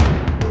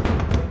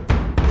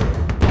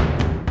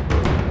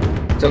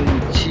蒸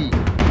汽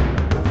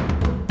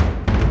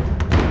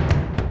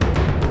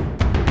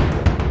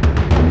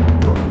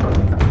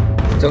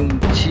蒸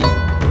汽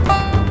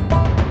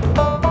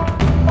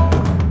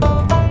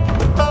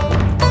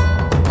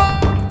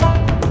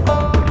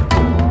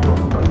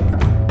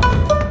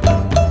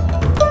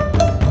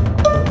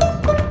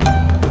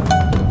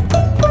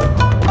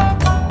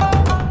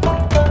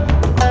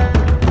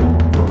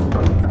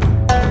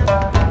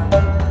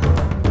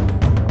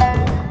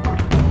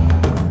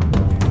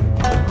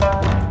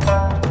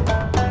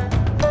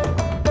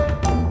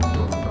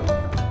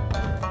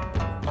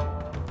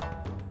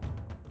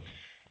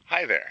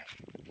Hi there,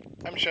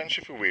 I'm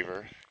Shenshifu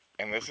Weaver,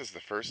 and this is the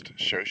first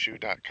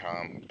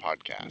Shoshu.com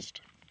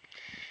podcast.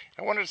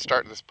 I wanted to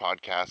start this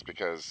podcast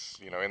because,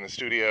 in the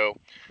studio,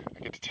 I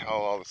get to tell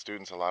all the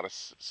students a lot of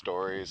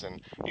stories,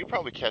 and you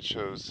probably catch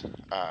those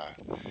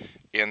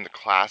in the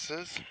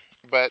classes.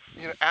 But,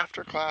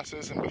 after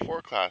classes and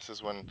before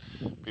classes, when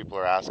people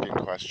are asking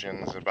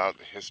questions about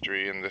the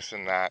history and this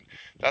and that,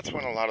 that's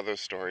when a lot of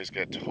those stories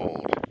get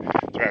told.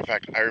 As a matter of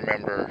fact, I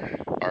remember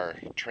our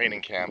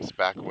training camps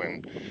back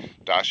when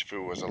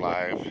Dashifu was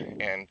alive,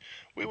 and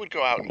we would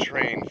go out and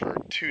train for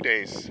 2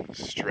 days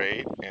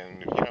straight,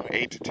 and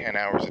 8 to 10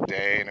 hours a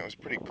day, and it was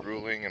pretty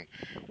grueling, and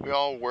we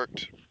all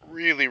worked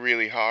really,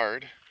 really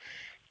hard.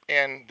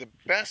 And the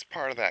best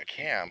part of that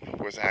camp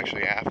was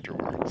actually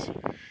afterwards.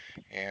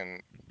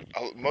 And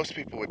most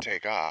people would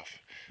take off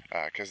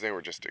because they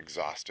were just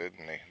exhausted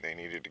and they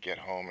needed to get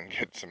home and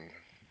get some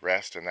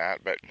rest and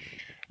that. But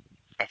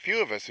a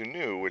few of us who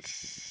knew would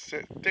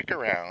stick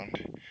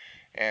around,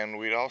 and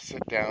we'd all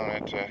sit down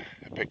at a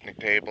picnic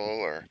table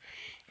or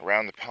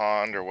around the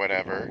pond or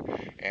whatever,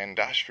 and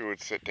Dashfu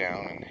would sit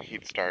down and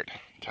he'd start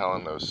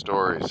telling those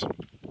stories.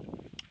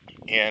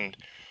 And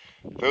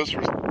those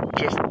were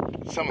just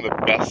some of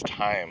the best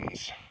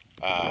times.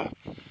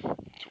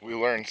 We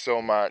learned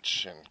so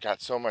much and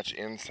got so much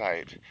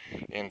insight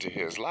into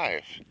his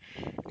life.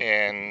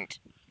 And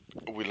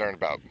we learned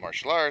about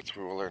martial arts,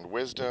 we learned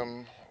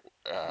wisdom,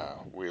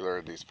 we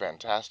learned these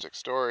fantastic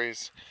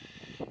stories.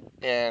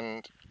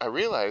 And I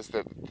realized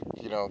that,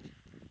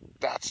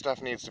 that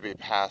stuff needs to be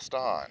passed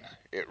on.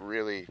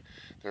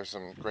 There's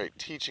some great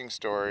teaching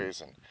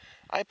stories, and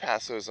I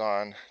pass those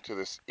on to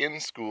this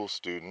in-school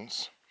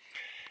students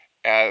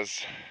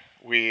as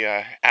we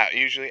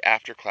usually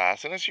after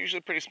class, and it's usually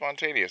pretty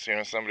spontaneous.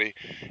 Somebody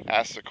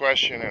asks a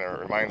question and it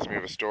reminds me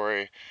of a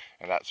story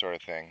and that sort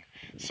of thing.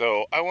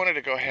 So I wanted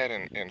to go ahead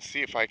and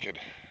see if I could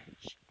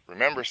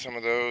remember some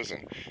of those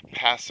and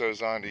pass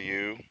those on to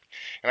you.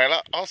 And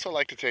I'd also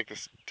like to take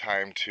this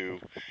time to,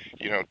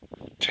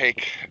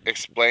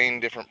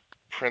 explain different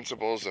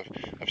principles of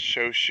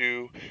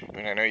Shoshu. I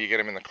mean, I know you get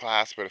them in the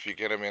class, but if you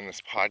get them in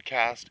this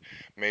podcast,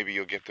 maybe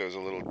you'll get those a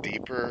little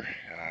deeper.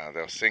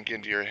 They'll sink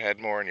into your head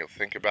more and you'll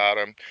think about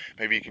them.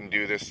 Maybe you can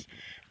do this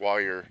while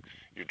you're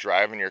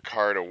driving your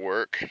car to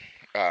work.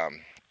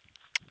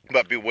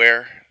 But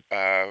beware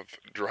of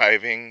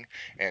driving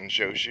and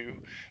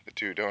Shoshu. The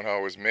two don't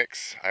always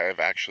mix. I have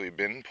actually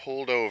been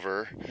pulled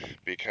over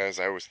because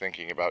I was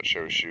thinking about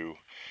Shoshu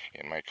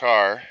in my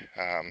car.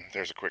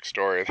 There's a quick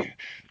story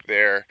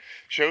there.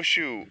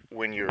 Shoshu,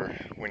 when you're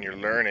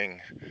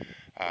learning,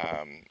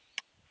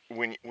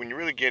 when you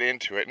really get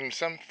into it, and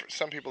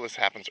some people this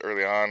happens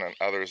early on, and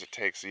others it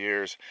takes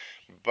years,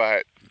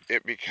 but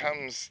it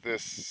becomes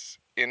this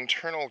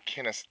internal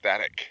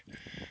kinesthetic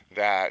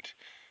that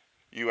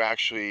you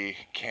actually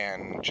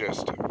can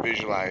just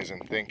visualize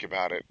and think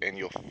about it, and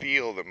you'll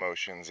feel the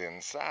motions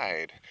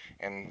inside,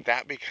 and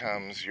that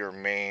becomes your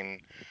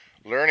main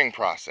learning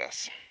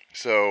process.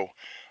 So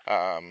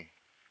I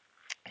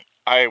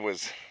had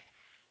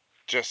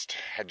just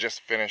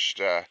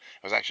finished. I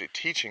was actually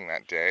teaching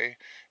that day.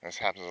 And this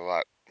happens a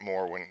lot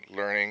more when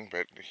learning,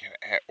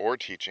 or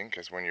teaching,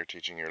 because when you're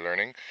teaching, you're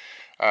learning.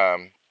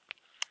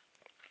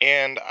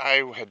 And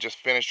I had just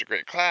finished a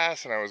great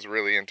class, and I was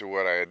really into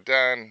what I had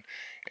done,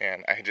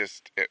 and I had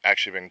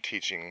actually been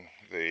teaching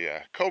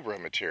the Cobra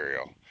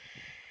material.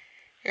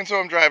 And so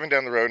I'm driving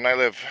down the road, and I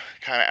live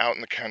kind of out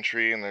in the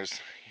country, and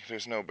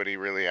there's nobody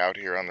really out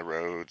here on the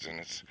roads, and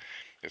it's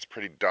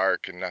pretty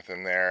dark and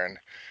nothing there. And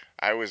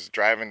I was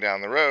driving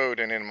down the road,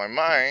 and in my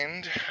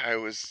mind, I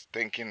was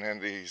thinking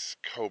of these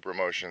Cobra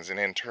motions, and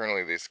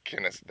internally, this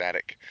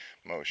kinesthetic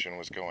motion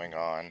was going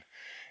on,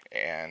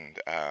 and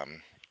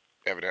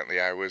evidently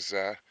I was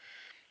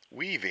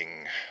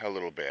weaving a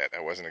little bit.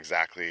 I was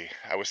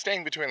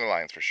staying between the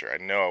lines for sure. I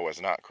know I was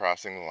not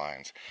crossing the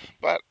lines.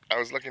 But I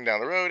was looking down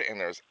the road, and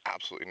there was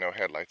absolutely no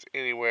headlights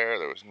anywhere.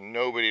 There was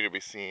nobody to be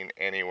seen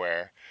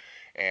anywhere.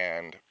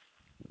 And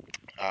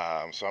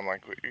so I'm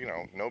like,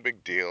 no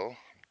big deal.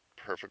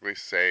 Perfectly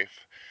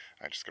safe.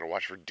 I just gotta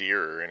watch for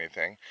deer or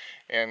anything.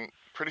 And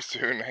pretty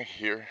soon I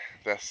hear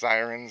the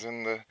sirens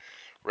and the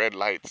red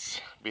lights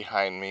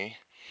behind me.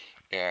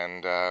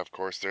 And of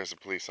course there's a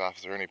police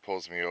officer, and he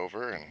pulls me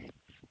over. And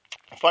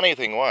the funny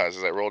thing was,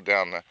 as I rolled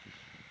down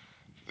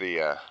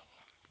the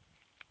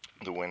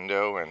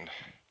window, and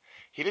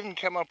he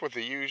didn't come up with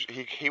the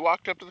usual. He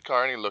walked up to the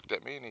car and he looked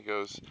at me and he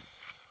goes,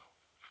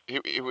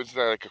 it was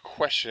like a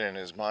question in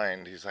his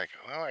mind. He's like,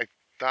 well, I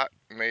thought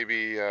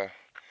maybe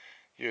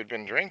you had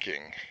been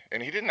drinking.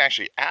 And he didn't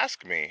actually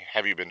ask me,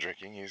 have you been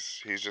drinking?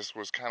 He just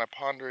was kind of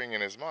pondering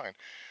in his mind.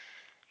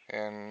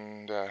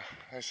 And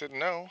I said,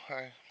 no,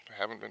 I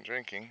haven't been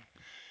drinking.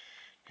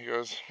 He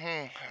goes,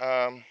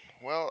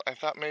 well, I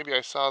thought maybe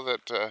I saw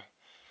that the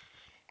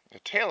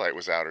taillight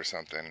was out or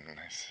something. And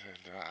I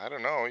said, I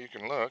don't know, you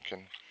can look.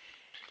 And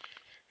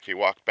he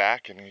walked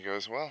back and he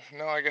goes, well,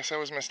 no, I guess I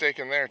was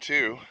mistaken there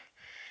too.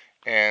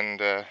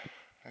 And I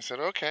said,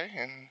 okay.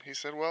 And he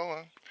said,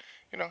 well,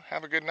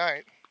 have a good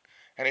night.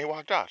 And he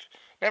walked off.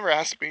 Never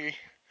asked me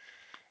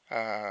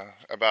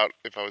about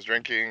if I was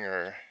drinking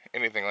or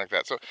anything like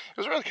that. So it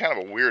was really kind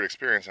of a weird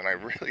experience, and I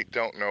really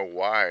don't know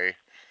why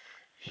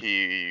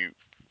he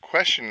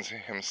questions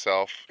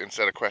himself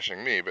instead of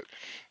questioning me, but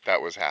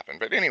that was happened.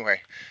 But anyway,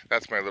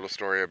 that's my little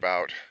story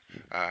about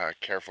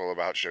careful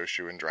about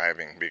Shoshu and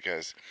driving,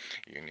 because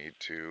you need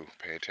to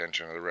pay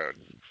attention to the road.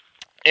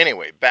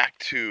 Anyway, back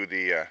to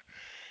the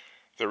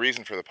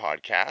reason for the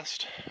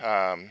podcast.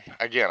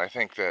 Again, I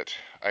think that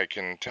I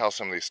can tell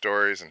some of these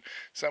stories, and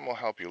some will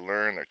help you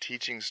learn. They're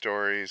teaching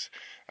stories.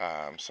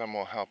 Some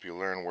will help you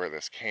learn where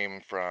this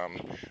came from,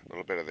 a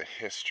little bit of the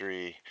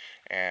history,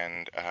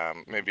 and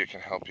maybe it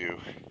can help you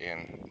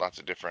in lots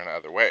of different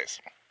other ways.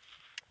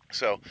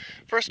 So,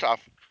 first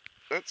off,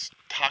 let's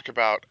talk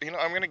about,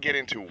 I'm going to get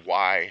into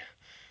why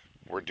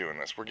we're doing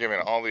this. We're giving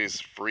all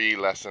these free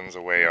lessons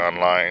away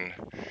online,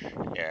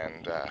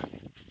 and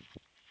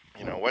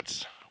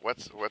what's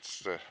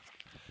the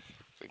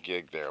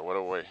gig there?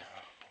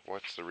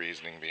 What's the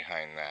reasoning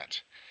behind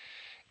that?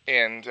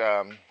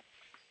 And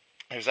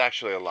there's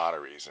actually a lot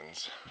of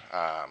reasons,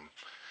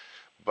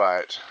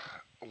 but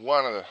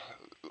one of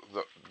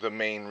the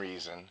main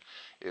reason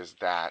is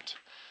that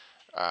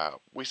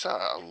we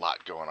saw a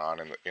lot going on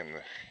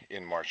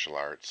in martial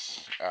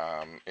arts,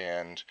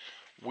 and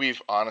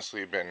we've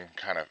honestly been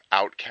kind of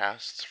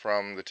outcasts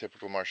from the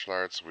typical martial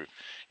arts. We've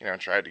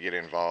tried to get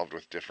involved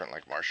with different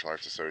like martial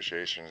arts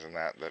associations and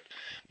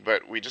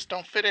but we just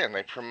don't fit in.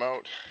 They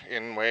promote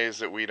in ways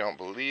that we don't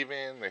believe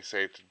in. They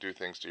say to do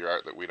things to your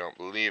art that we don't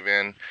believe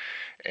in,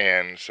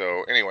 and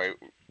so anyway,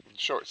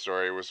 short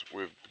story was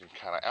we've been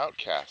kind of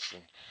outcasts.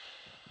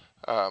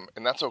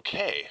 And that's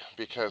okay,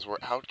 because we're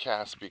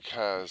outcasts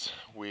because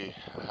we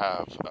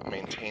have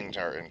maintained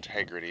our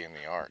integrity in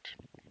the art.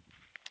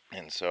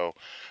 And so,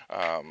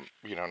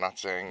 not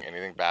saying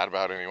anything bad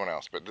about anyone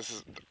else, but this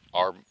is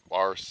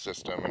our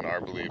system and our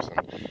beliefs,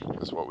 and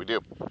this is what we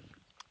do.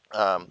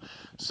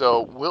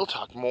 So we'll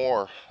talk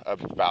more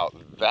about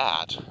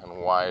that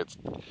and why it's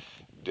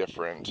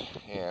different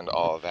and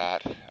all of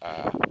that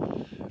a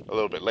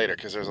little bit later,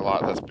 because there's a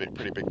lot that's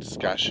pretty big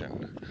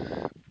discussion.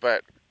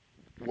 But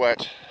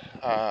what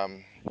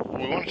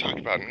we want to talk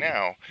about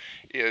now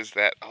is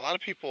that a lot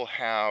of people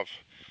have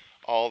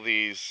all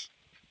these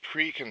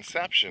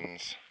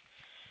preconceptions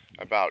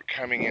about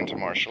coming into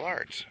martial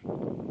arts.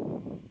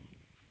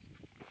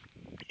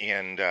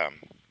 And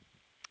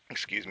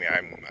excuse me,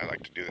 I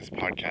like to do this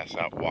podcast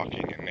out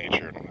walking in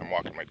nature. I'm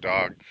walking my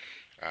dog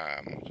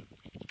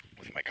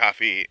with my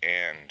coffee,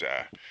 and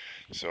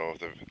so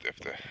if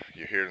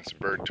you're hearing some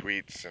bird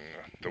tweets and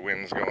the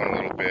wind's going a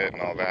little bit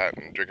and all that,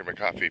 and drinking my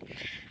coffee,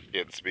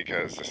 it's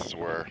because this is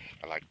where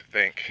I like to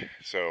think.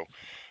 So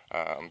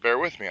bear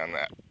with me on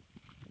that.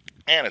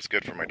 And it's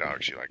good for my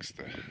dog. She likes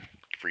the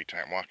free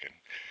time walking,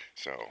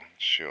 so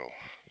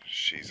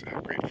she's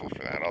grateful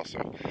for that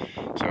also.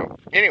 So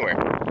anyway,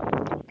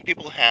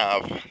 people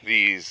have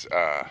these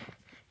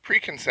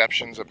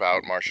preconceptions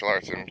about martial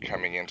arts and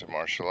coming into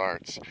martial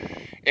arts,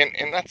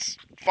 and that's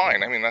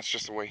fine. I mean, that's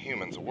just the way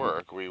humans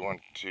work. We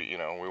want to,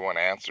 we want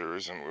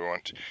answers, and we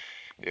want,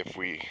 if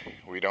we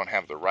don't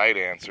have the right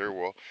answer,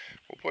 we'll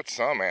put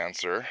some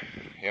answer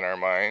in our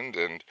mind,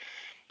 and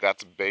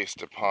that's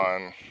based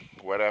upon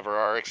whatever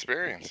our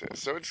experience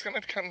is. So it's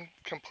going to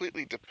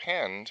completely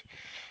depend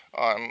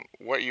on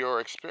what your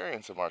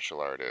experience of martial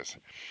arts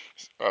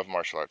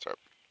are.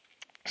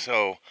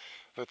 So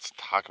let's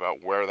talk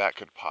about where that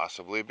could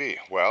possibly be.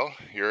 Well,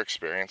 your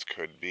experience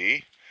could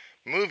be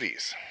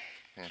movies,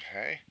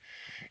 okay?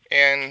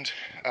 And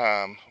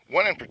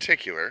one in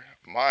particular,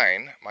 my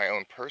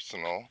own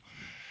personal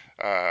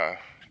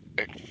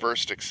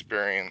first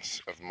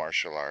experience of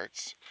martial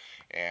arts,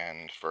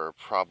 and for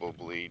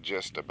probably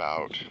just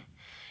about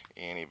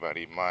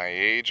anybody my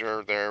age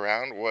or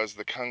therearound, was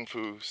the Kung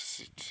Fu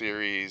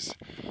series.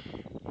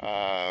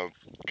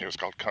 It was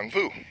called Kung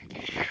Fu,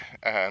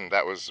 and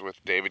that was with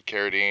David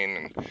Carradine,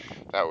 and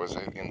that was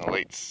in the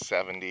late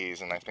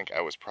 70s, and I think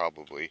I was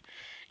probably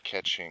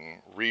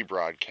catching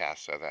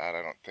rebroadcasts of that.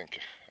 I don't think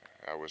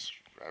I was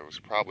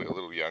probably a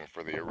little young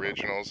for the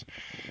originals,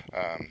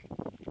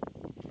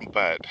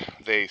 but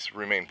they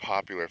remained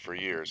popular for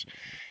years.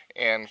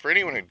 And for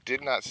anyone who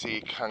did not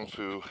see Kung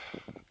Fu,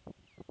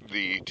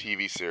 the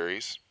TV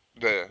series,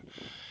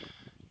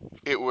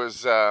 it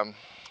was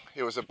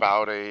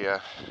about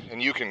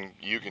and you can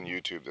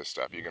YouTube this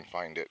stuff. You can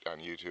find it on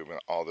YouTube, and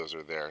all those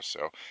are there.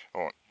 So I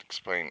won't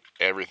explain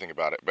everything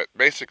about it. But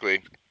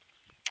basically,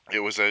 It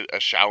was a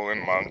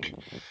Shaolin monk,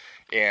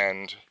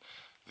 and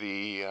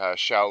the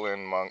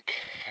Shaolin monk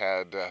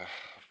had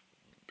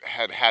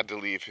to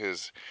leave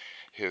his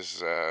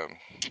uh,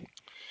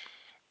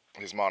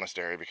 his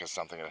monastery because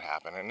something had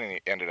happened, and then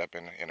he ended up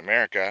in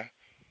America,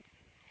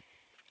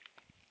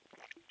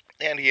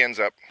 and he ends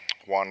up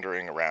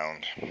wandering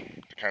around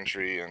the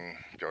country and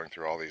going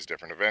through all these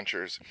different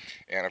adventures.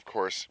 And of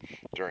course,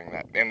 during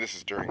that, and this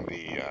is during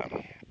the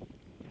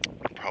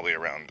probably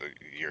around the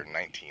year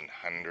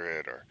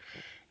 1900 or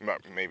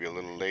maybe a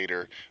little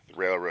later, the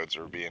railroads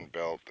were being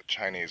built. The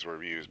Chinese were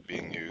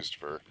being used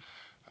for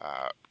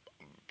uh,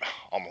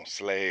 almost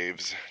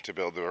slaves to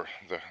build the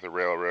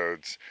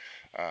railroads.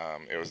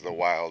 It was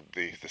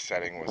the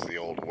setting was the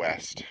Old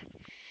West.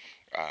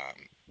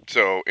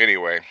 So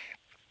anyway,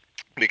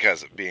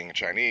 because of being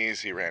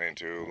Chinese, he ran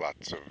into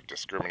lots of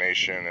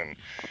discrimination and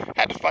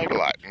had to fight a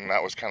lot, and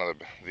that was kind of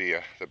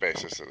the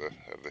basis of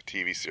the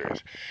TV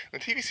series. The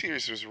TV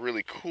series was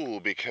really cool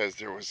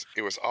because it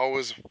was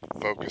always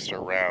focused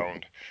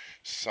around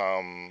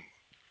some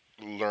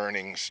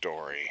learning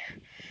story.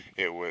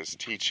 It was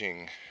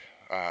teaching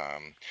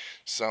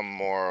some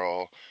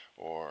moral,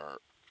 or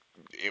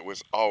it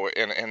was always,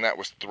 and that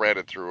was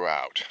threaded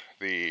throughout.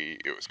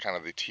 It was kind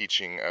of the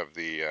teaching of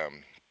the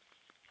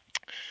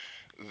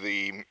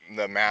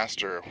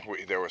master.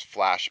 There was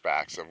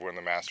flashbacks of when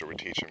the master would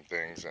teach him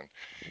things, and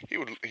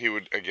he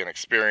would again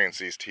experience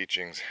these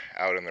teachings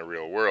out in the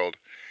real world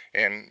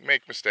and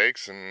make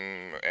mistakes,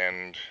 and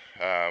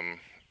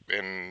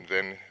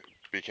then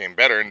became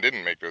better and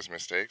didn't make those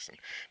mistakes and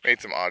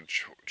made some odd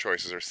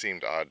choices, or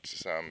seemed odd to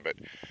some, but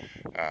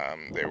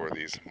they were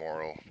these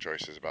moral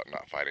choices about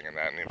not fighting and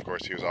that. And of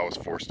course, he was always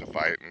forced to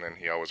fight, and then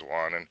he always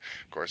won. And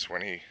of course,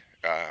 when he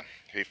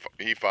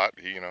fought,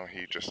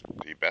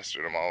 he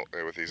bested them all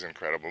with these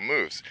incredible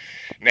moves.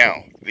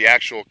 Now, the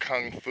actual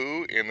kung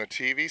fu in the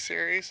TV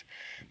series,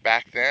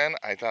 back then,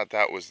 I thought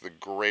that was the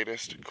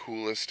greatest,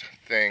 coolest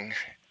thing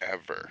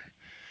ever.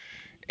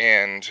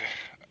 And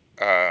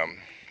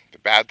the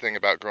bad thing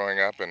about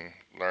growing up and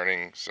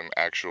learning some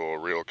actual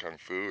real kung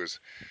fu is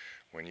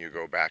when you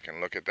go back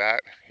and look at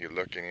that, you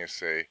look and you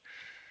say,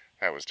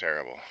 that was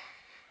terrible.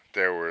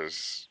 There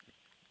was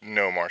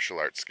no martial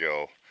arts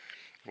skill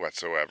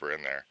whatsoever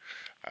in there.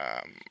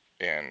 Um,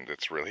 and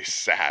it's really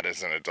sad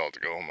as an adult to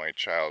go, oh, my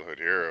childhood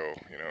hero,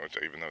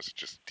 even though it's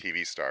just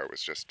TV star, it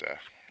was just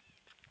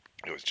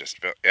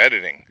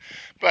editing.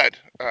 But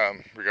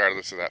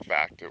regardless of that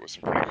fact, it was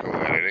some pretty cool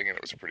editing, and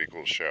it was a pretty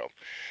cool show.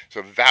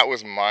 So that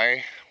was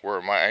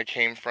where I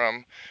came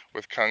from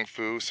with Kung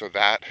Fu. So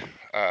that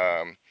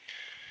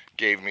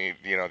gave me,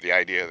 the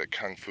idea that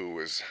Kung Fu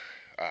was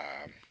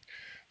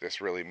this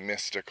really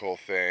mystical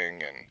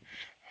thing, and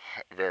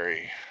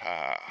very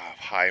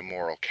high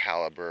moral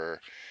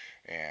caliber,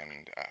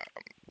 and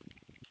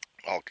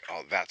all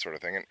that sort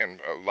of thing,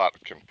 and a lot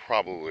can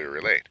probably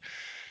relate.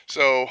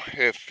 So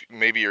if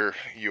maybe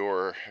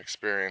your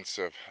experience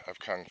of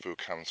Kung Fu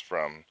comes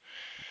from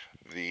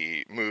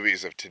the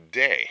movies of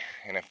today,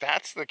 and if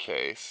that's the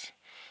case,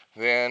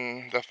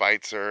 then the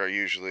fights are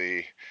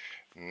usually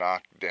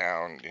knocked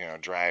down,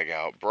 drag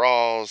out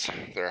brawls.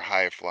 They're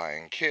high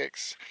flying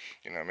kicks.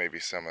 Maybe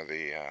some of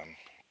the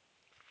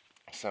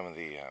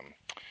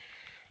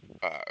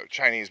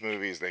Chinese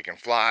movies, they can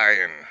fly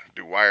and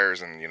do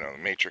wires and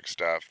Matrix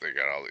stuff. They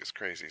got all this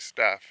crazy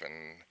stuff,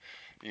 and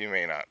you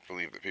may not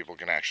believe that people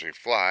can actually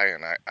fly,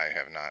 and I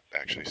have not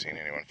actually seen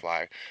anyone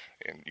fly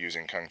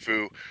using Kung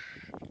Fu.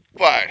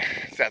 But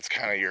that's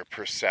kind of your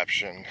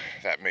perception.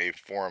 That may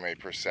form a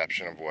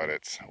perception of what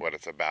it's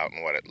about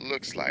and what it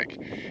looks like.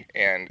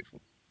 And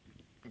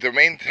the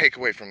main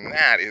takeaway from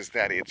that is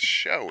that it's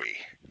showy.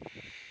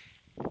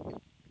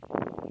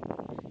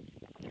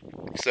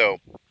 So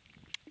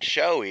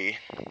showy.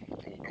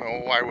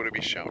 Well, why would it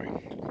be showy?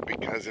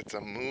 Because it's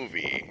a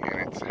movie,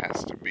 and it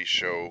has to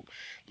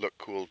look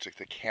cool to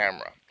the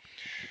camera.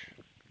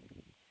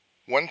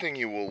 One thing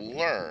you will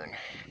learn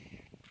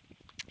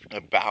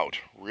about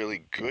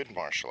really good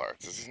martial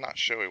arts is it's not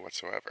showy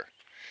whatsoever.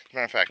 As a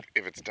matter of fact,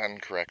 if it's done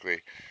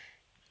correctly,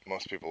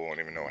 most people won't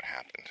even know what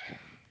happened.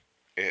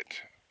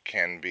 It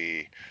can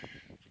be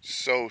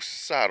so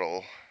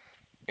subtle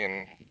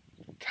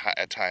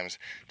at times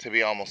to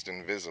be almost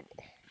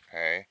invisible.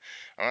 Okay?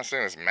 I'm not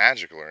saying it's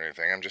magical or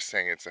anything. I'm just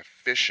saying it's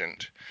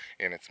efficient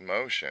in its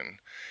motion,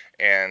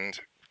 and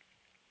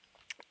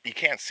you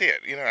can't see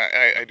it.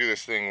 I do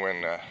this thing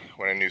when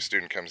a new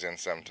student comes in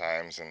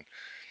sometimes, and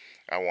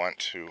I want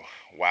to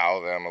wow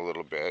them a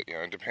little bit. I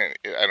don't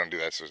do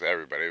that with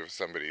everybody. If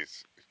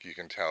somebody's, you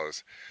can tell,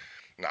 is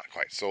not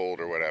quite sold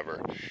or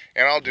whatever,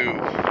 and I'll do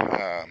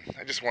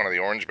just one of the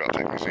orange belt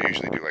techniques. I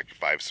usually do like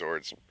 5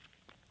 swords,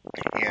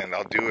 and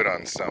I'll do it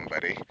on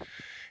somebody,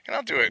 and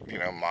I'll do it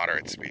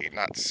moderate speed,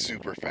 not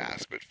super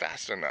fast, but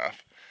fast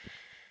enough.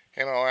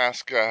 And I'll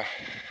ask,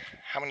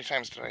 how many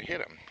times did I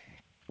hit him?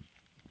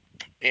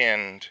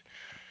 And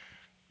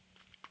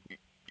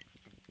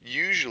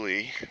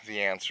usually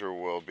the answer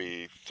will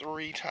be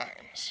 3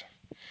 times.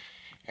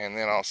 And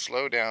then I'll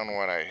slow down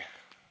what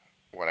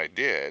I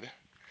did,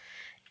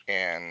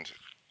 and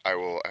I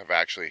will have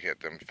actually hit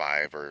them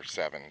 5 or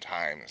 7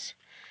 times,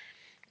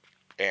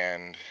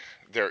 and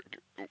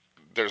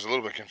there's a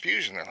little bit of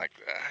confusion. They're like,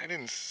 I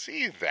didn't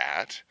see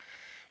that.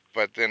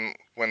 But then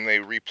when they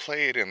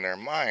replay it in their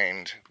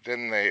mind,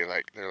 then they're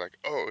like,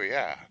 oh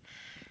yeah,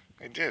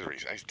 I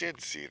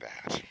did see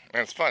that.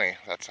 And it's funny.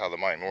 That's how the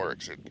mind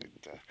works.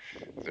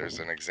 There's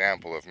an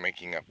example of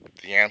making up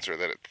the answer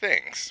that it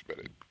thinks, but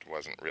it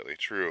wasn't really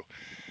true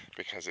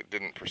because it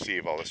didn't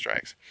perceive all the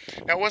strikes.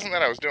 Now, it wasn't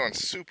that I was doing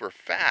super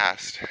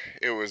fast.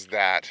 It was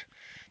that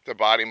the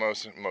body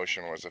motion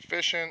was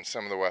efficient.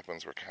 Some of the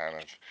weapons were kind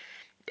of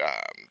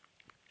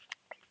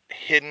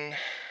hidden,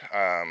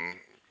 um,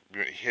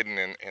 hidden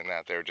in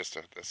that they're just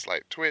a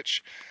slight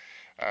twitch.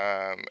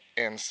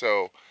 And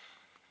so,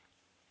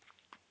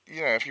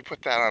 if you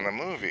put that on the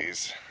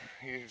movies,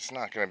 it's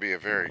not going to be a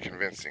very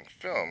convincing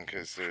film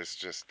because there's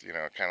just, it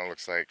kind of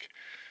looks like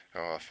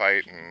a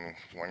fight and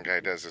one guy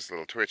does this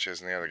little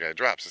twitches and the other guy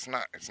drops.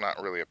 It's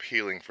not really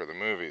appealing for the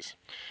movies.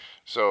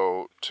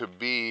 So to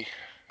be,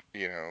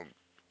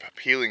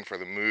 appealing for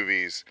the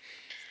movies,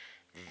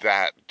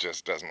 that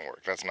just doesn't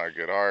work. That's not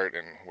good art.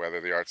 And whether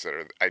the arts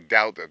I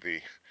doubt that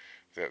the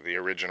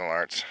original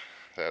arts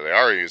that they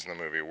are using in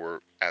the movie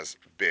were as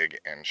big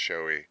and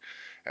showy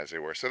as they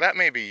were. So that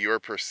may be your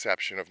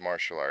perception of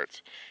martial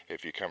arts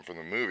if you come from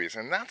the movies,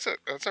 and that's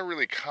a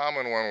really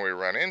common one we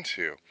run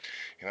into.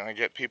 I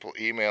get people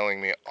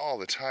emailing me all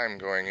the time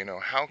going,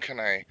 how can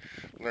I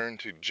learn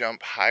to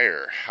jump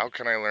higher? How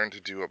can I learn to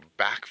do a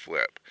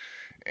backflip?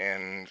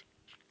 And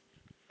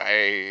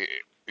I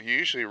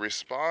usually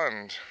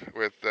respond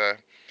with,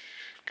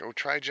 go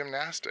try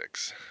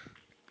gymnastics.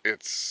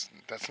 That's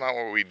not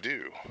what we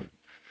do.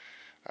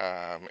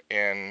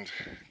 And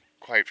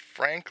quite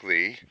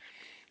frankly,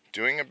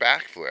 doing a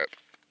backflip,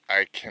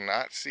 I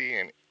cannot see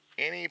in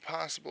any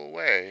possible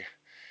way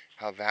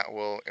how that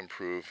will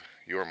improve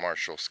your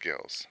martial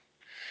skills.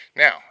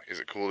 Now,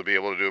 is it cool to be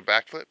able to do a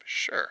backflip?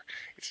 Sure.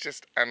 It's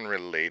just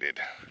unrelated.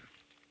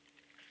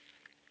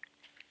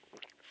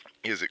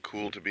 Is it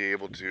cool to be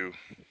able to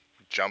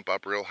jump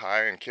up real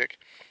high and kick?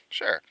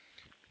 Sure.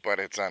 But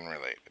it's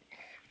unrelated.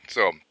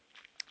 So,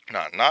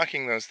 not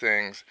knocking those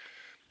things,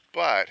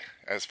 but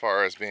as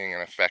far as being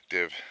an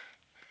effective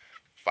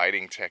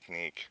fighting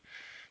technique,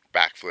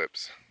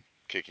 backflips,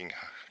 kicking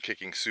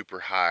super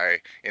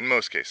high. In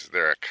most cases,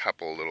 there are a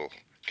couple little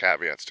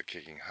caveats to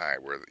kicking high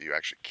where you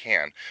actually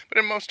can, but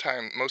in most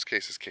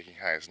cases, kicking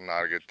high is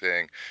not a good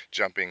thing.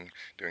 Doing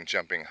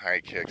jumping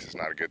high kicks is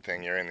not a good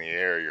thing. You're in the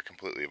air, you're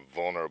completely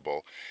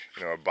vulnerable.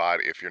 A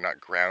body, if you're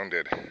not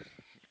grounded,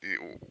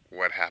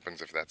 what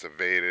happens if that's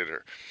evaded,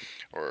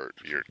 or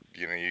you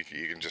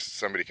can just,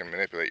 somebody can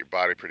manipulate your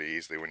body pretty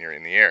easily when you're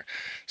in the air.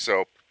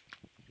 So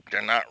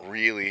they're not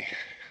really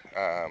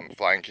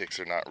flying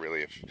kicks are not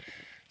really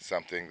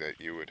something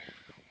that you would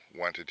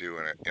want to do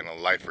in a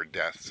life or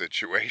death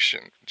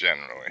situation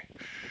generally.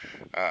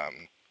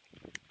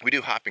 We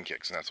do hopping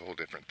kicks, and that's a whole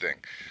different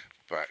thing,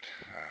 but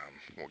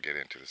we'll get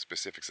into the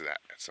specifics of that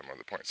at some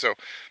other point. So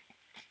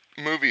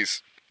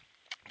movies,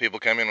 people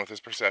come in with this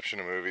perception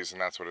of movies,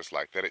 and that's what it's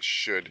like, that it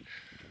should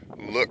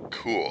look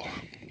cool.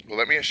 Well,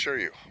 let me assure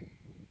you,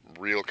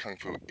 real kung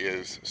fu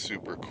is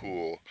super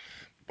cool,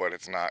 but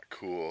it's not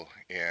cool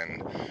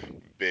in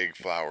big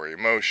flowery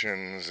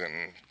motions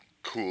and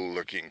cool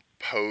looking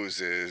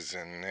poses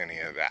and any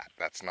of that.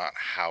 That's not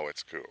how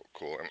it's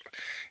cool.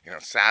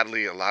 And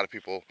sadly, a lot of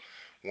people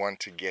want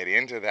to get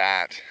into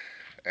that,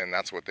 and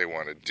that's what they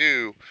want to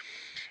do,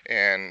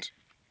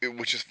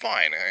 which is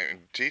fine.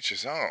 To each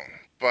his own,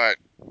 but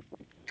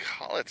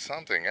call it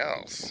something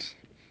else.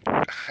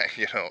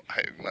 The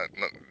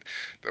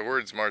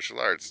words martial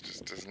arts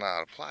just does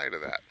not apply to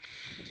that.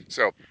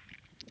 So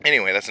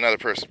anyway, that's another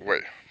place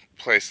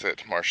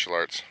that martial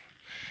arts,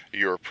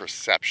 your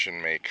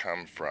perception may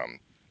come from.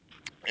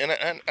 And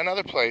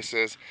another place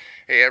is,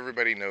 hey,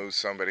 everybody knows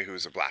somebody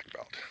who's a black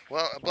belt.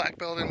 Well, a black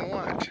belt in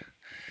what?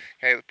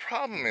 Okay, the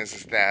problem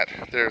is that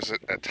there's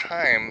a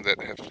time that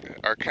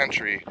our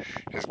country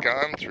has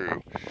gone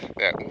through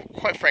that,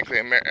 quite frankly,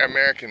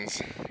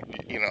 Americans,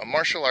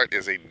 martial art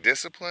is a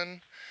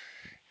discipline,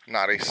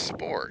 not a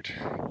sport.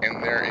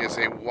 And there is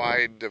a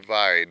wide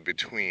divide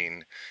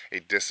between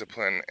a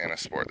discipline and a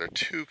sport. They're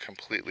two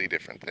completely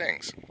different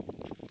things.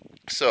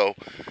 So,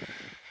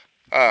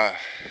 a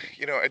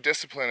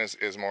discipline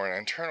is more an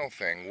internal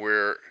thing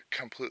where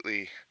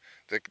completely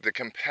the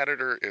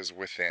competitor is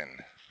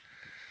within.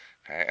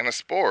 Okay? In a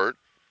sport,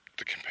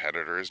 the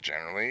competitor is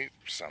generally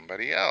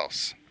somebody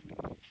else.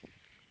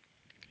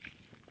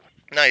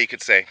 Now, you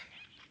could say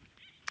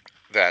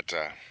that,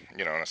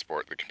 in a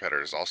sport, the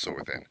competitor is also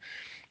within.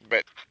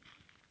 But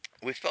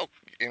we felt,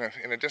 in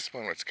a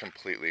discipline, it's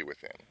completely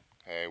within.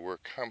 Okay? We're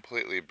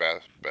completely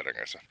bettering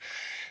ourselves.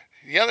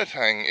 The other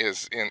thing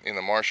is, in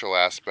the martial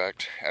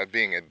aspect,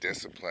 being a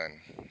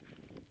discipline,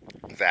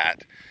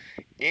 that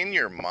in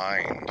your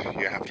mind,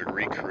 you have to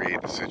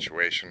recreate the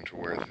situation to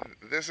where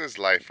this is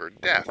life or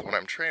death. When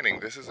I'm training,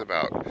 this is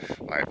about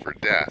life or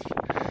death.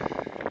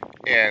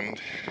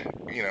 And,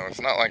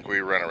 it's not like we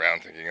run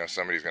around thinking,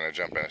 somebody's going to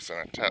jump in us and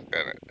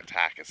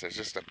attack us. There's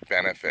just a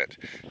benefit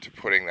to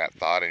putting that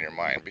thought in your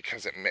mind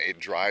because it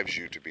drives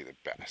you to be the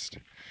best.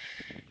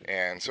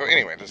 And so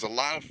anyway, there's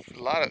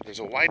there's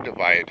a wide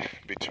divide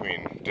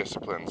between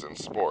disciplines and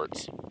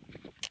sports,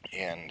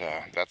 and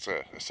that's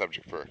a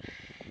subject for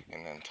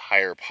an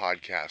entire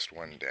podcast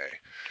one day.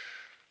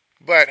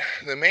 But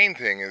the main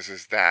thing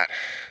is that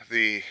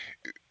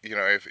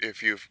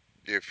if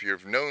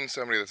you've known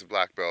somebody that's a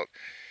black belt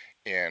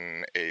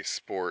in a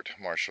sport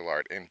martial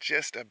art, and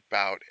just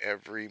about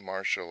every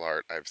martial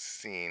art I've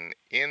seen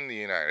in the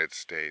United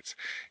States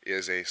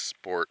is a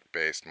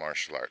sport-based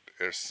martial art.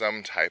 There's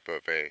some type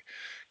of a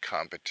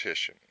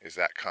competition. Is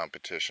that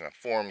competition a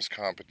forms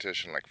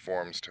competition, like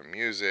forms to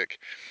music?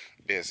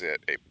 Is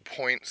it a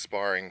point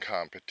sparring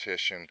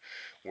competition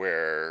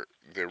where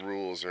the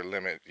rules are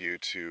limit you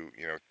to,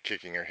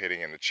 kicking or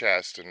hitting in the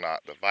chest and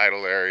not the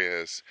vital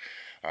areas?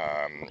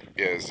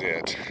 Is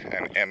it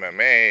an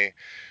MMA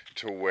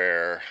to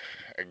where,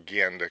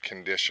 again, the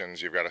conditions,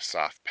 you've got a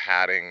soft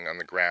padding on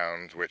the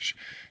ground, which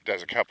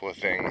does a couple of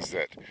things,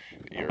 that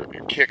your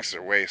kicks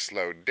are way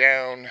slowed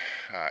down,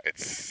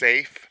 it's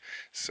safe,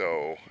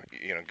 so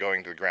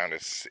going to the ground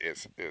is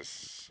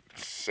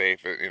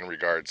safe in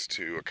regards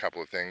to a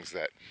couple of things,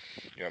 that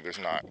there's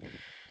not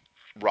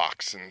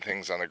rocks and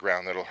things on the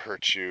ground that'll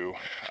hurt you.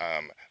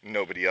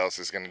 Nobody else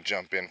is going to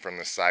jump in from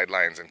the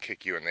sidelines and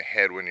kick you in the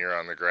head when you're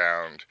on the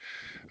ground.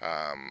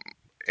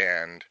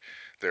 And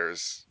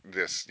there's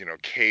this,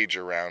 cage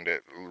around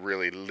it,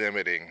 really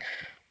limiting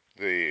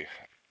the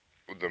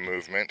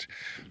movement.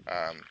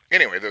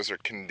 Anyway, those are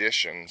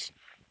conditions.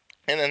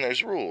 And then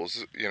there's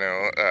rules,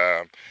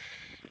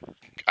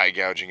 eye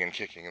gouging and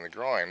kicking in the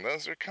groin.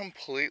 Those are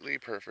completely,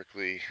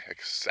 perfectly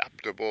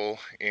acceptable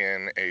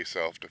in a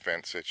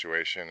self-defense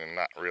situation and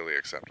not really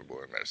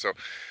acceptable in there. So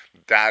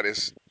that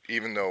is,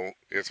 even though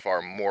it's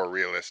far more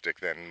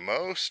realistic than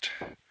most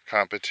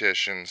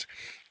competitions,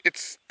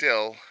 it's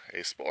still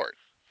a sport.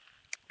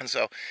 And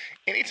so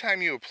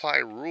anytime you apply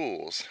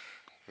rules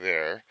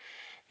there,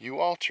 you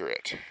alter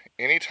it.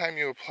 Anytime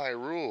you apply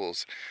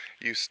rules,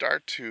 you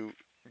start to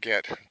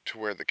get to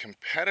where the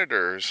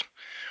competitors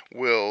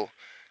will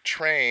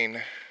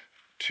train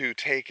to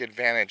take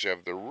advantage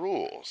of the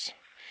rules.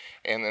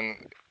 And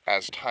then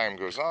as time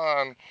goes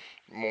on,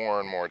 more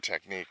and more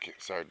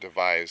techniques are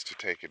devised to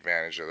take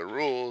advantage of the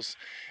rules,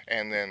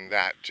 and then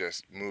that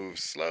just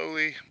moves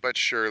slowly but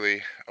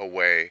surely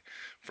away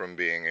from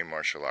being a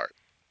martial art.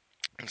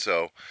 And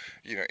so,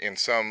 in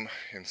some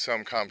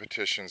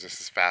competitions this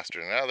is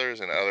faster than others,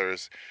 and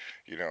others,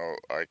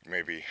 like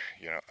maybe,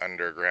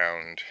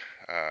 underground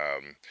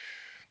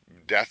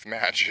death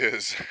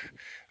matches,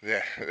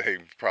 they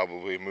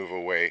probably move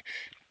away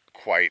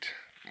quite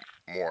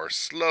more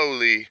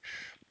slowly,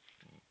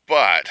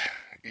 but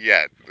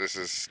yet this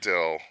is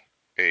still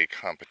a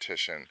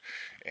competition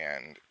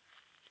and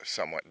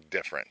somewhat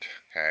different.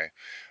 Okay,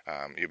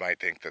 you might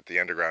think that the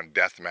underground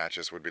death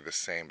matches would be the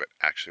same, but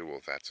actually,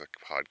 well, that's a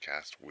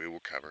podcast we will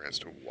cover as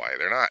to why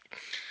they're not.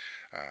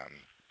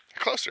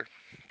 Closer,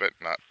 but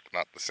not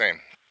the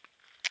same.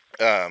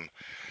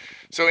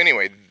 So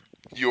anyway,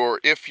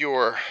 if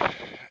your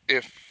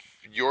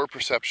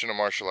perception of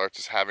martial arts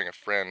is having a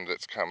friend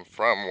that's come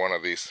from one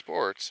of these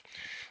sports,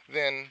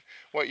 then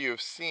what you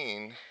have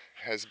seen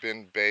has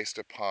been based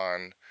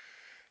upon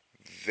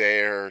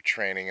their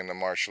training in the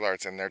martial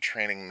arts, and their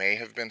training may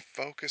have been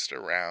focused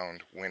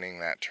around winning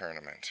that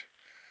tournament.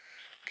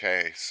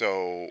 Okay,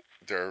 so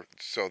their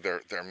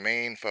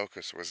main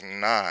focus was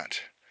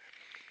not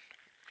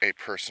a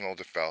personal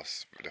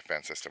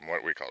defense system,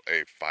 what we call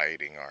a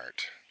fighting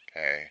art.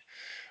 Okay,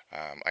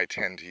 I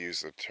tend to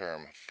use the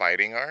term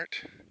fighting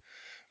art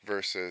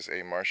versus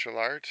a martial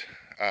art.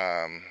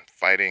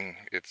 Fighting,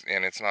 it's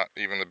not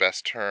even the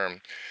best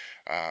term.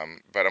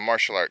 But a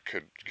martial art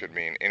could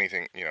mean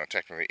anything,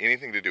 technically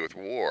anything to do with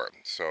war.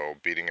 So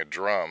beating a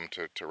drum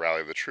to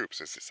rally the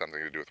troops is something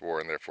to do with war,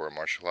 and therefore a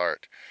martial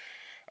art.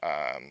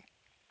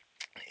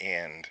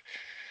 And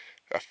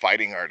a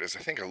fighting art is, I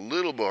think, a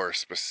little more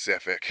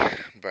specific,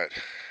 but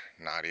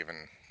not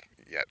even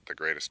yet the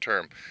greatest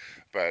term.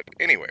 But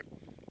anyway,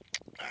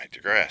 I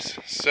digress.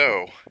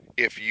 So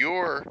if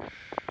your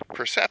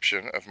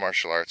perception of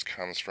martial arts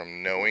comes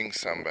from knowing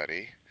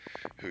somebody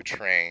who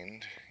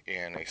trained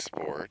in a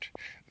sport,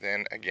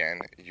 then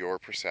again, your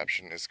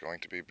perception is going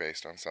to be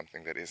based on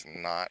something that is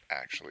not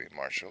actually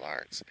martial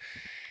arts.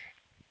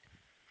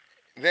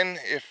 Then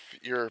if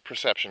your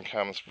perception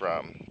comes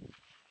from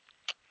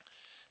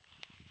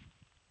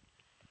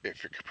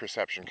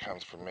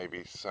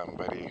maybe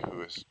somebody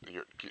who is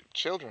your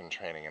children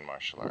training in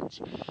martial arts.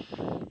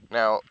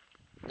 Now,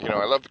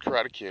 I love The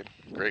Karate Kid,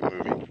 great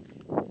movie.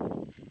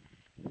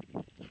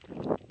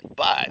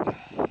 But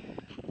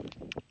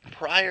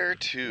prior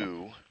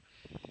to,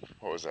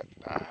 what was that?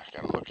 I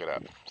gotta look it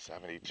up.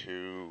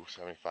 72,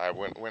 75.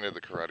 When did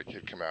The Karate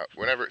Kid come out?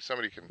 Whenever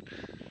somebody can,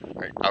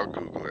 I'll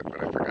Google it,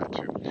 but I forgot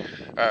to.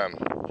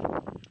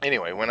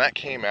 Anyway, when that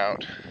came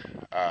out,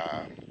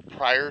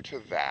 prior to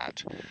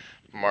that,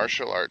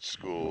 martial arts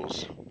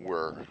schools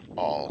were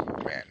all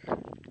men.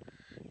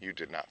 You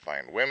did not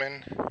find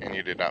women, and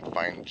you did not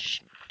find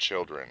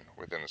children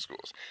within the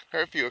schools.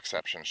 There are a few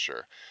exceptions,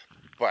 sure,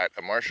 but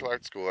a martial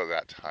arts school at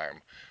that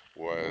time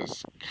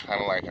was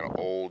kind of like an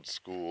old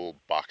school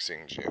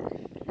boxing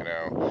gym.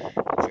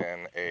 It's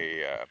in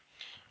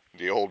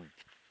the old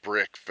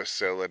brick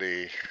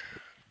facility,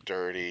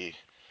 dirty,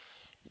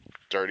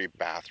 dirty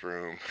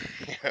bathroom.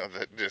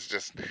 That is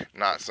just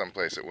not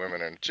someplace that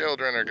women and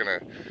children are gonna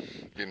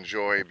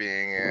enjoy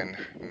being in.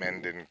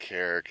 Men didn't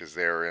care because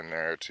they were in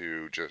there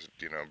to just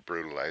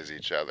brutalize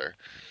each other.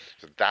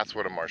 So that's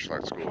what a martial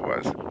arts school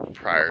was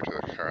prior to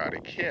the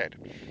Karate Kid.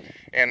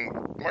 And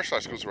martial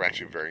arts schools were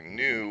actually very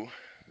new.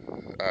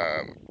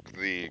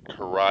 The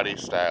karate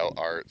style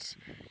arts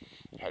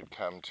had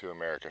come to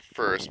America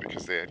first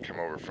because they had come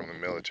over from the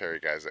military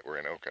guys that were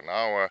in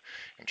Okinawa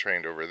and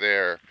trained over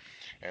there.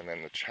 And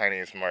then the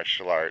Chinese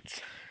martial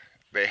arts,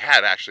 they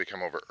had actually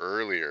come over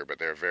earlier, but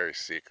they're very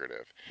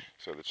secretive.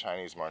 So the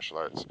Chinese martial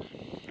arts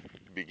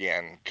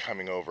began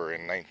coming over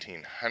in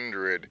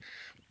 1900,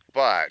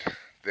 but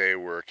they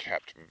were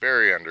kept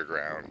very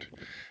underground.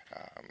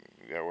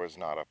 There was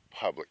not a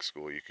public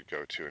school you could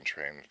go to and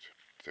train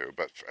through.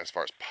 But as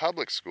far as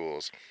public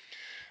schools,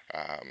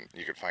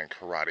 you could find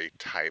karate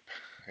type.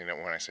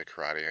 When I say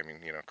karate, I mean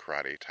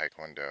karate,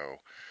 taekwondo,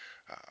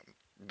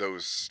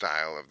 those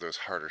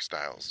harder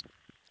styles,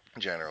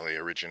 generally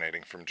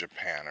originating from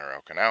Japan or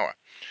Okinawa.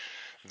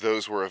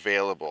 Those were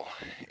available,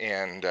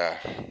 and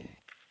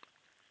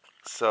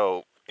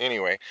so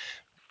anyway,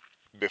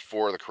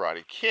 before the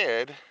Karate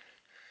Kid,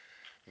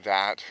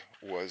 that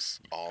was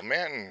all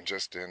men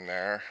just in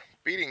there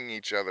beating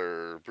each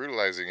other,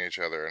 brutalizing each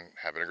other, and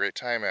having a great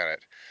time at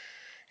it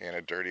in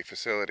a dirty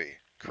facility.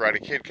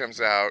 Karate Kid comes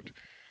out.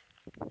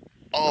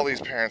 All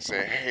these parents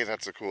say, hey,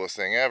 that's the coolest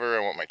thing ever. I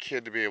want my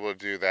kid to be able to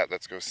do that.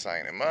 Let's go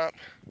sign him up.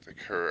 The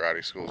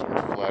karate schools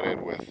were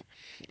flooded with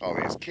all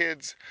these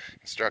kids.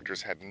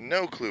 Instructors had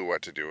no clue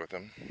what to do with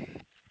them.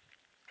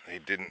 They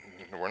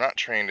were not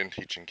trained in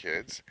teaching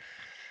kids.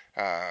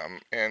 But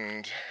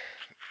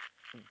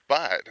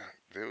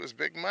it was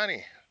big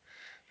money.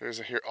 There's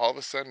here all of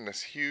a sudden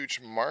this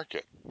huge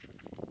market.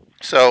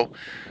 So,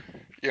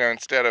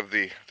 instead of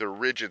the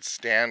rigid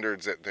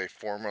standards that they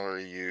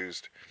formerly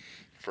used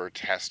for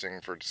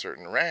testing for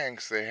certain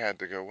ranks, they had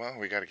to go, well,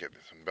 we got to get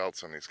some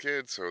belts on these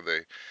kids. So they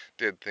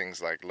did things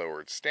like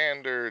lowered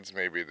standards.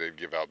 Maybe they'd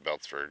give out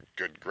belts for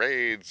good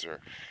grades or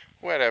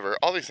whatever.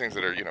 All these things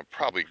that are,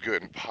 probably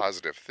good and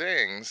positive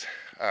things.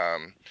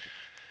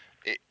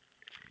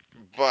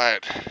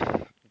 But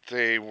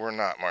they were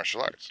not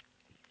martial arts.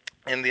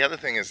 And the other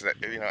thing is that,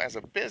 as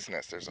a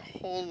business, there's a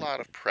whole lot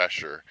of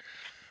pressure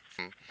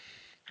from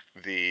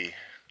the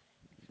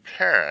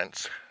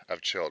parents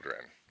of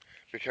children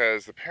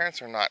because the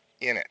parents are not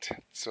in it.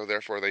 So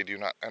therefore, they do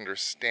not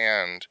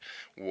understand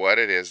what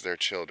it is their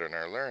children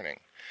are learning.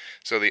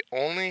 So the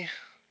only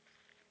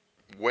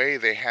way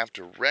they have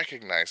to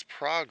recognize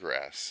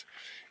progress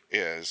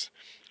is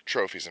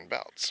trophies and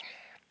belts.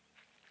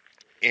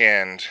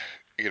 And,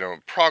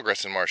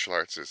 progress in martial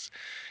arts is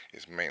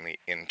mainly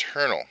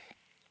internal.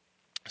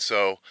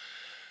 So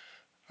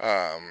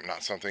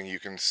not something you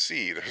can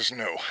see. There's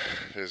no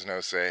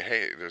say,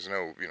 hey, there's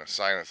no,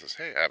 sign that says,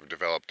 hey, I've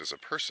developed as a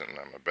person.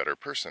 I'm a better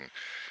person.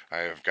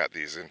 I've got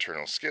these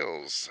internal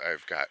skills.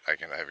 I've got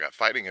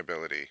fighting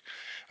ability.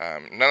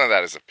 None of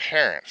that is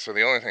apparent. So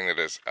the only thing that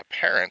is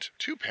apparent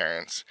to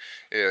parents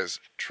is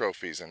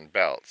trophies and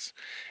belts.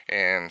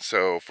 And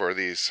so for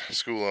these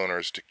school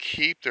owners to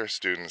keep their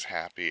students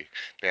happy,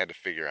 they had to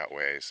figure out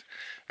ways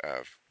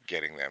of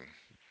getting them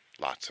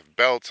lots of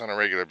belts on a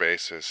regular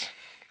basis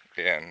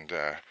and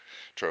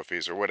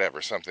trophies or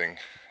whatever, something,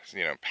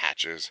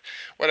 patches,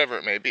 whatever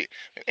it may be.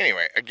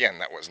 Anyway, again,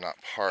 that was not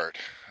part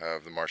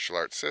of the martial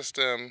arts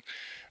system.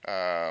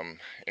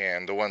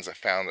 And the ones that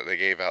found that they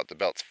gave out the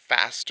belts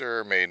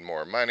faster made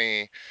more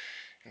money.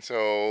 And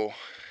so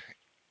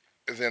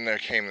then there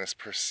came this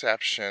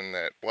perception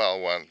that, well,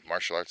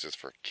 martial arts is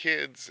for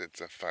kids.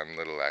 It's a fun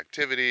little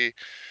activity,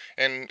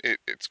 and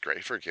it's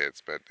great for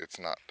kids, but that's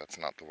not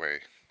the way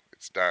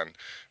it's done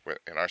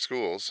in our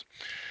schools.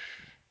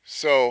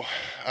 So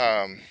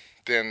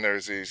then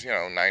there's these,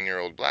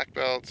 9-year-old black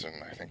belts,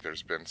 and I think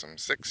there's been some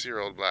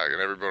 6-year-old black, and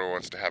everybody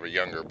wants to have a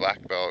younger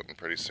black belt, and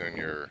pretty soon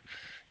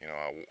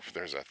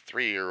there's a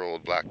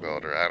 3-year-old black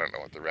belt, or I don't know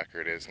what the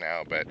record is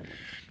now, but,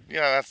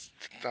 that's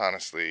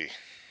honestly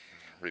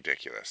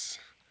ridiculous.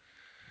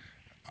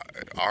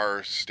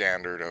 Our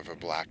standard of a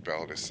black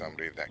belt is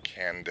somebody that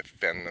can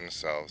defend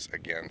themselves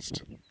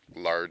against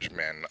large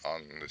men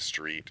on the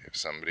street if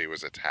somebody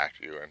was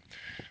attacked you, and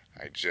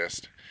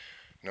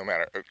no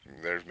matter,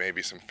 there may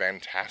be some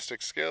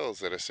fantastic skills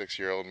that a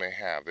 6-year-old may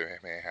have. They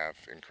may have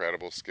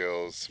incredible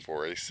skills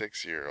for a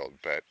 6-year-old,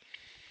 but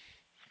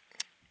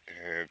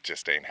it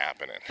just ain't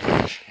happening,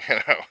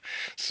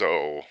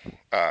 So,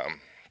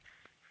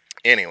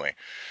 anyway,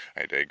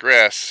 I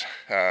digress.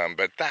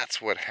 But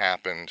that's what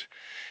happened,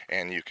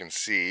 and you can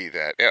see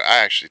that. I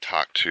actually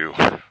talked to,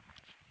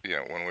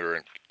 when we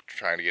were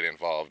trying to get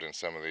involved in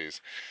some of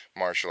these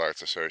martial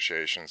arts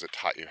associations that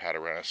taught you how to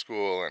run a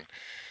school. And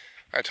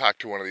I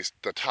talked to one of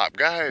the top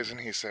guys,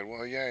 and he said,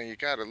 well, yeah, you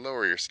got to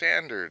lower your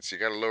standards. You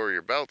got to lower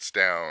your belts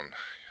down.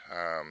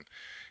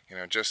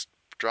 Just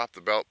drop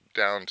the belt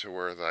down to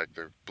where like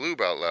the blue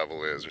belt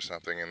level is or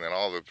something, and then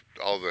all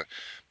the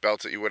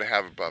belts that you would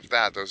have above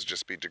that, those would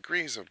just be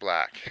degrees of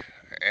black.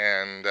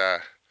 And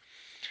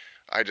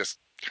I just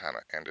kind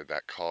of ended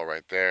that call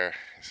right there.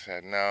 He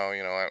said, no,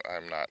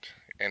 I'm not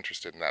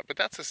interested in that. But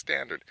that's a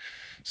standard.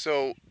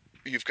 So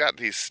you've got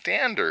these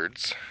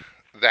standards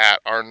that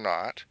are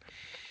not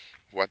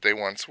what they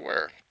once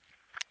were.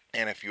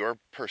 And if your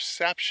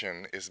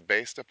perception is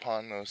based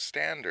upon those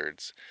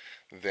standards,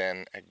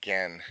 then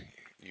again,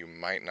 you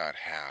might not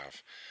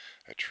have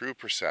a true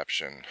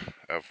perception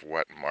of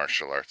what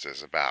martial arts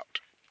is about.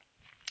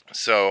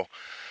 So,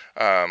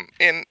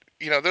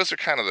 those are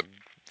kind of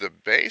the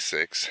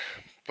basics,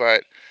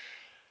 but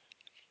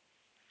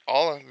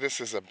all of this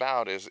is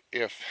about is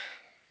if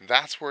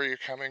that's where you're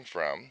coming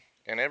from,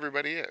 and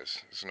everybody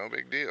is, it's no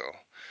big deal.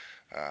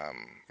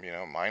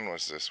 Mine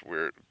was this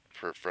weird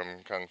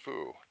from Kung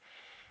Fu,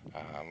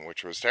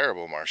 which was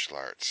terrible martial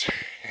arts,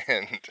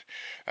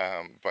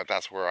 but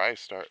that's where I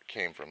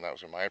came from. That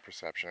was my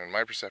perception, and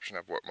my perception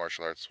of what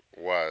martial arts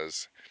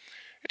was.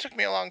 It took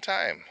me a long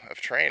time of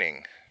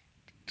training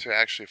to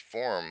actually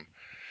form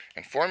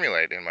and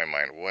formulate in my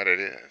mind what it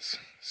is.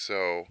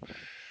 So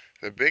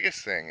the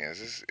biggest thing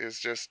is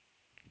just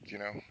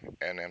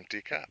an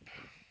empty cup.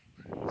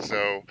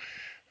 So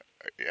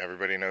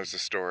everybody knows the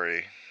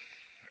story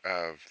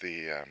of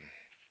the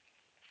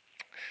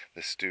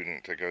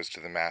student that goes to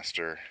the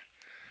master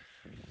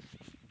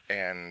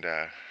and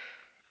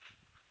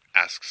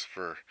asks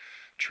for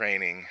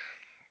training,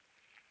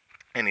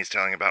 and he's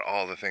telling about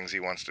all the things he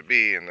wants to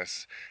be, and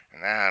this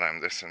and that, I'm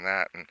this and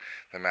that, and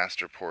the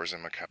master pours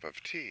him a cup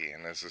of tea,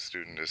 and as the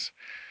student is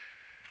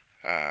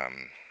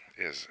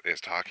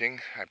talking,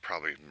 I'm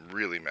probably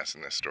really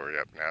messing this story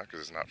up now because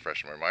it's not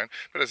fresh in my mind,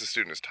 but as the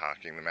student is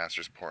talking, the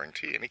master's pouring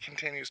tea, and he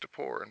continues to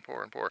pour and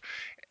pour and pour,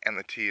 and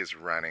the tea is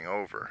running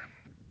over,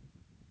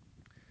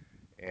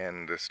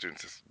 and the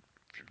student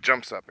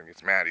jumps up and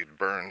gets mad. He'd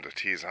burned the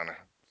tea's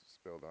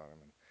spilled on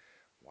him, and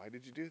why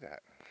did you do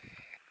that?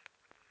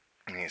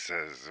 And he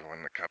says,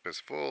 when the cup is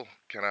full,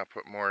 can I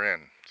put more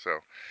in? So,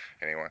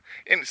 anyway,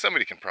 and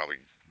somebody can probably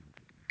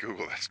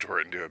Google that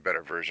story and do a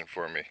better version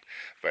for me,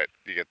 but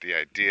you get the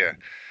idea.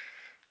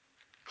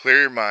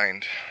 Clear your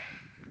mind.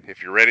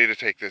 If you're ready to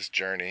take this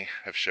journey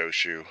of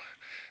Shoshu,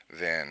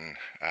 then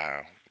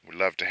we'd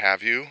love to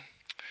have you,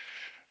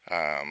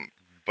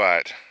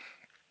 but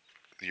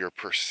your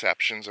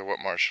perceptions of what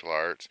martial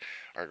arts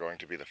are going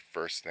to be the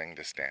first thing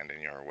to stand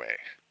in your way.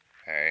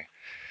 Okay?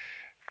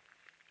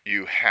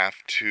 You have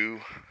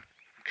to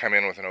come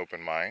in with an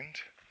open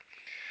mind.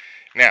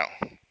 Now,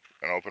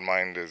 an open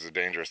mind is a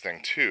dangerous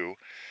thing too.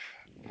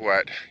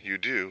 What you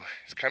do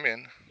is come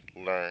in,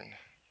 learn,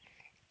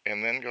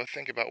 and then go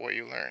think about what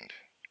you learned.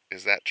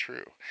 Is that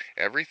true?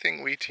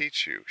 Everything we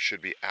teach you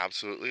should be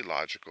absolutely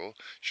logical,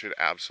 should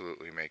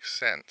absolutely make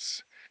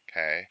sense.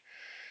 Okay?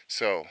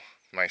 So,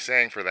 my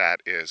saying for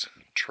that is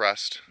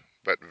trust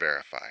but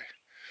verify.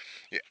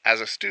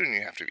 As a student,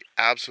 you have to be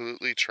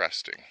absolutely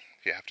trusting.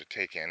 You have to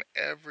take in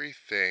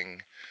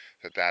everything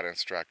that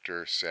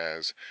instructor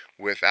says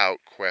without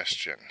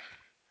question.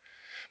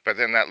 But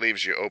then that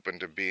leaves you open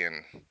to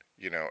being,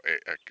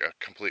 a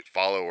complete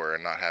follower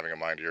and not having a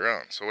mind of your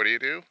own. So what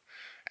do?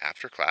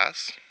 After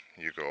class,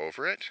 you go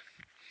over it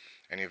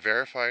and you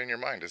verify in your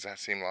mind, does that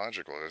seem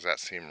logical? Does that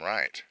seem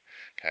right?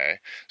 Okay?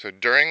 So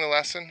during the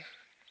lesson,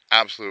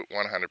 absolute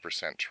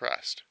 100%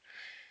 trust.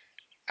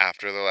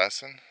 After the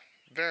lesson,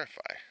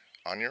 verify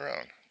on your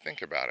own.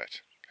 Think about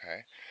it.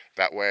 Okay?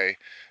 That way,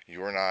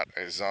 you're not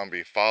a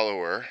zombie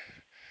follower,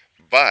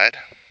 but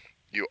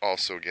you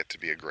also get to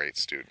be a great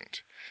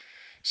student.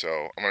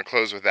 So I'm going to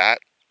close with that.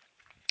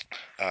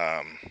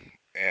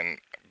 And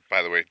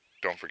by the way,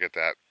 don't forget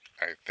that.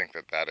 I think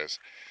that is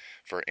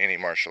for any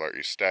martial art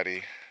you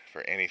study,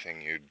 for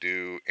anything you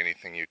do,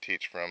 anything you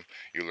teach from,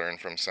 you learn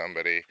from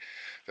somebody.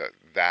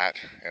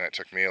 And it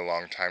took me a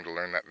long time to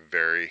learn that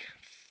very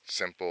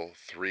simple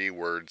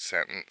 3-word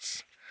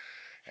sentence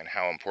and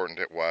how important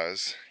it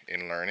was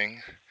in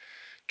learning.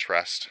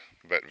 Trust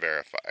but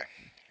verify.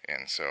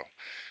 And so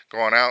go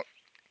on out,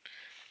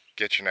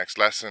 get your next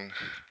lesson.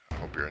 I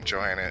hope you're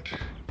enjoying it.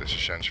 This is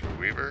Shen Shifu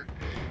Weaver,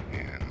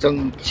 and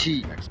蒸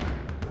汽 next time.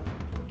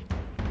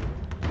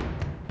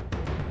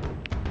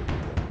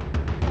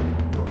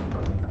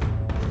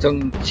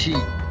 蒸汽